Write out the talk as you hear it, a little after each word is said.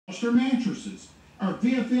Their mattresses. Our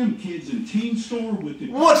VFM Kids and Teen Store with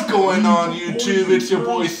the... What's going on YouTube? It's your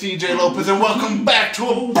boy CJ Lopez and welcome back to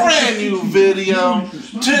a brand new video.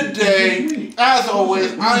 Today, as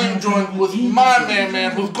always, I am joined with my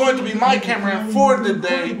man who's going to be my cameraman for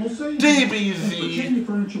today,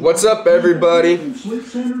 DBZ. What's up everybody?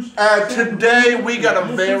 Today we got a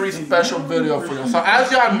very special video for you. So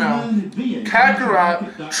as y'all know, Kakarot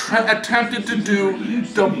attempted to do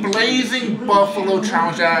the Blazing Buffalo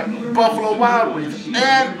Challenge at Buffalo Wild Wings.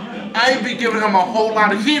 And I'd be giving him a whole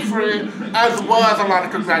lot of heat for it, as well as a lot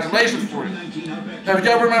of congratulations for it. Now, if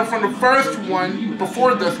y'all remember from the first one,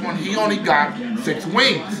 before this one, he only got 6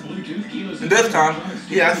 wings. And this time,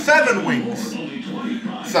 he has 7 wings.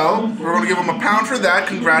 So, we're going to give him a pound for that.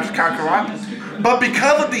 Congrats, Kakarot. But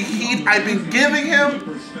because of the heat I've been giving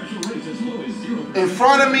him, in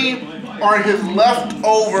front of me are his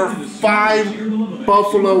leftover 5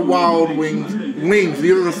 Buffalo Wild Wings.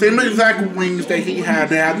 These are the same exact wings that he had.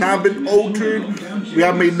 They have not been altered. We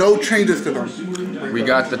have made no changes to them. We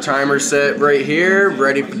got the timer set right here,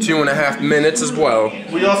 ready for 2.5 minutes as well.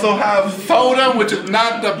 We also have soda, which is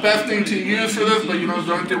not the best thing to use for this, but you know, it's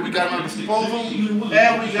the only thing we got at our disposal.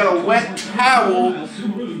 And we got a wet towel,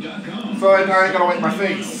 so I ain't gotta wipe my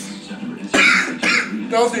face.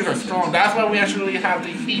 Those things are strong. That's why we actually have the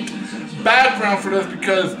heat background for this,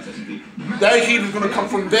 because that heat is going to come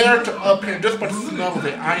from there to up here. Just by the smell of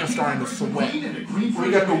it, I am starting to sweat.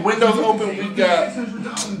 We got the windows open. We got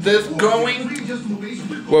this going.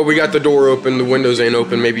 Well, we got the door open. The windows ain't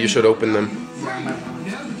open. Maybe you should open them.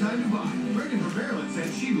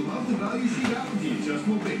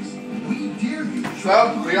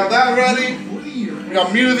 So, we got that ready. We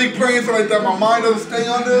got music playing so that my mind doesn't stay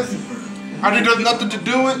on this. I think there's nothing to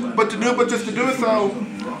do it, but just to do it. So,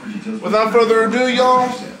 without further ado, y'all.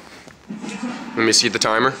 Let me see the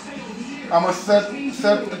timer. I'm gonna set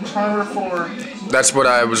the timer for. That's what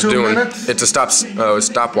I was 2 doing. minutes. It's a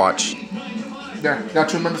stopwatch. There, got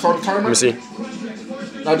 2 minutes on the timer. Let me see.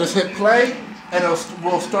 Now just hit play, and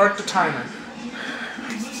we'll start the timer.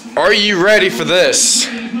 Are you ready for this?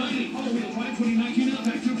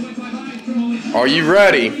 Are you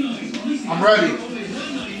ready? I'm ready.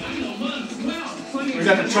 We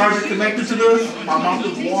got the charger connected to this. My mouth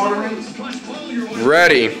is watering.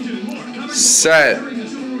 Ready, set,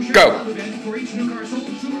 go.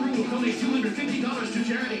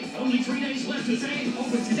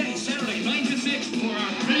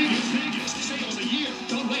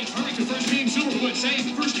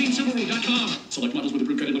 Select models with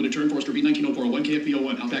approved credit limited term. Forester B1904001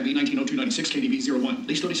 KFP01 Outback B190296 KDB01.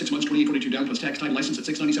 Lease 36 months 2842 down plus tax title license at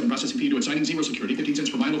 $697 processing fee to its signing 0 security 15 cents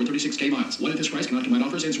per mile over 36K miles. One at this price cannot combine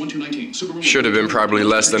offers ends 1/2/19. Should have been probably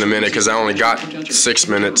less than a minute because I only got 6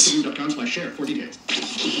 minutes. Subaru.com/share for details.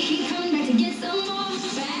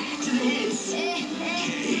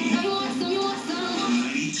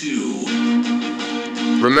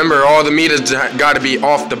 Remember, all the meat has got to be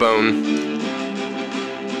off the bone.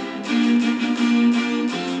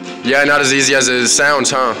 Yeah, not as easy as it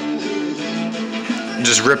sounds, huh?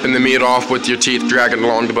 Just ripping the meat off with your teeth, dragging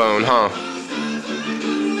along the bone, huh?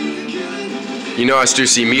 You know I still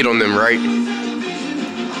see meat on them, right?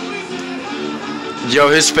 Yo,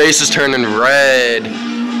 his face is turning red.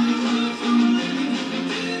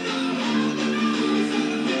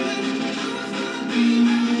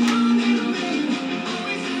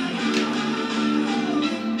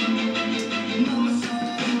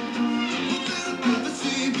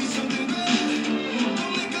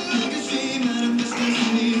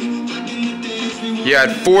 You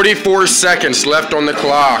had 44 seconds left on the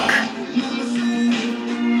clock.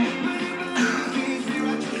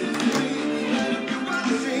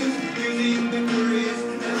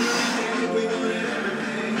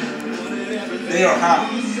 They are hot.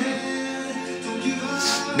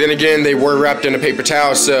 Then again, they were wrapped in a paper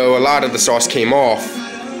towel, so a lot of the sauce came off.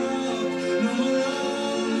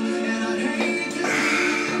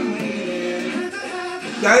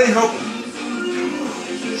 That ain't helping.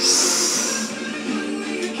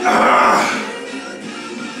 I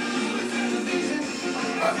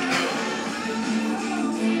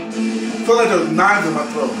feel like there's knives in my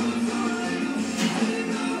throat.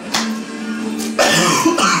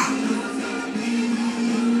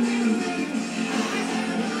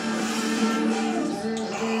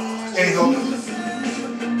 Ain't helping.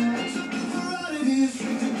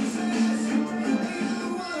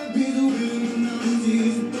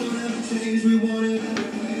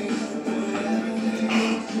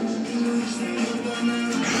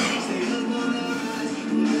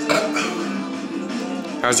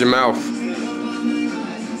 How's your mouth?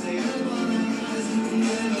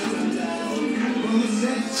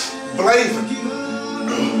 Blazin.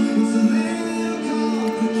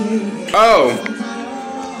 Oh.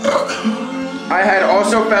 I had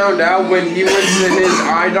also found out when he went to his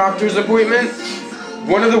eye doctor's appointment,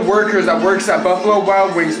 one of the workers that works at Buffalo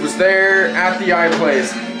Wild Wings was there at the eye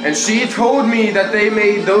place, and she told me that they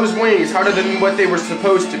made those wings harder than what they were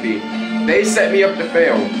supposed to be. They set me up to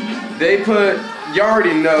fail. They put, y'all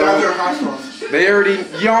already know,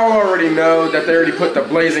 y'all already know that they already put the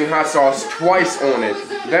blazing hot sauce twice on it.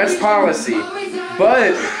 That's policy.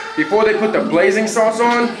 But before they put the blazing sauce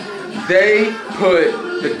on, they put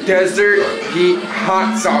the desert heat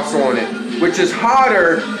hot sauce on it, which is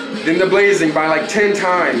hotter than the blazing by like 10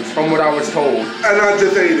 times from what I was told. And I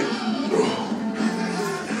just ate it.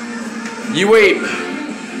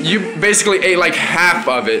 You basically ate like half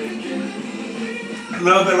of it. A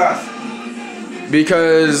little bit less.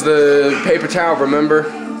 Because the paper towel, remember,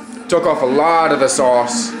 took off a lot of the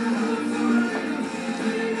sauce.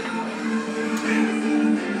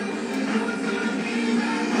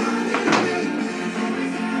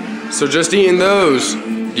 So just eating those,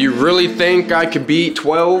 do you really think I could beat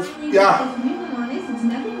 12? Yeah.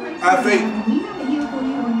 I have faith.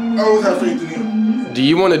 I always have faith in you. Do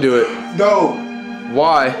you want to do it? No.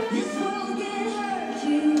 Why?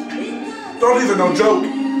 Don't even no joke.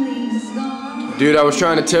 Dude, I was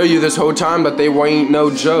trying to tell you this whole time that they ain't no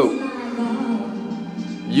joke.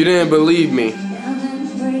 You didn't believe me.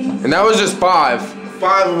 And that was just 5.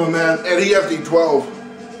 5 of them, man. And he has to eat 12.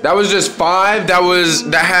 That was just 5.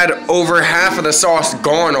 That had over half of the sauce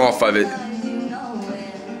gone off of it.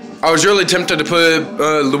 I was really tempted to put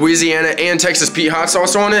Louisiana and Texas Pete hot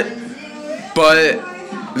sauce on it, but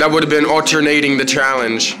that would have been alternating the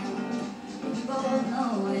challenge.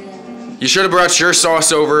 You should have brought your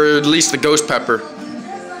sauce over, at least the ghost pepper.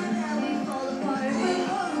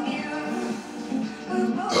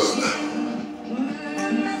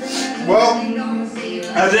 Well,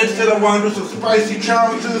 I did say I want to do some spicy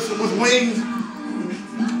challenges with wings.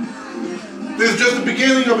 This is just the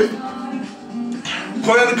beginning of it.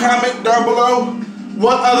 Put in the comment down below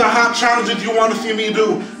what other hot challenges you want to see me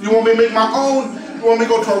do. You want me to make my own? You want me to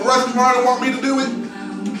go to a restaurant and want me to do it?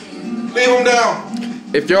 Leave them down.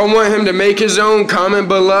 If y'all want him to make his own, comment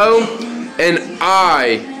below, and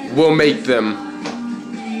I will make them.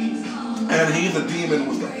 And he's a demon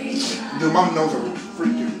with them. Dude, my nose are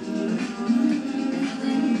freaking.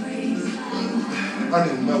 I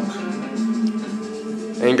need milk.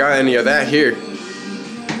 Ain't got any of that here.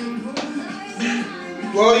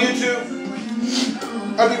 Well, YouTube,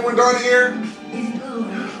 I think we're done here.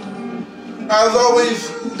 As always,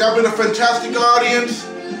 y'all been a fantastic audience.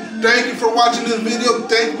 Thank you for watching this video.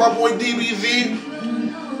 Thank my boy DBZ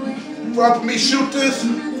for helping me shoot this.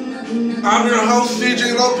 I'm your host,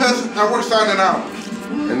 CJ Lopez, and we're signing out.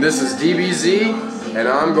 And this is DBZ, and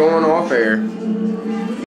I'm going off air.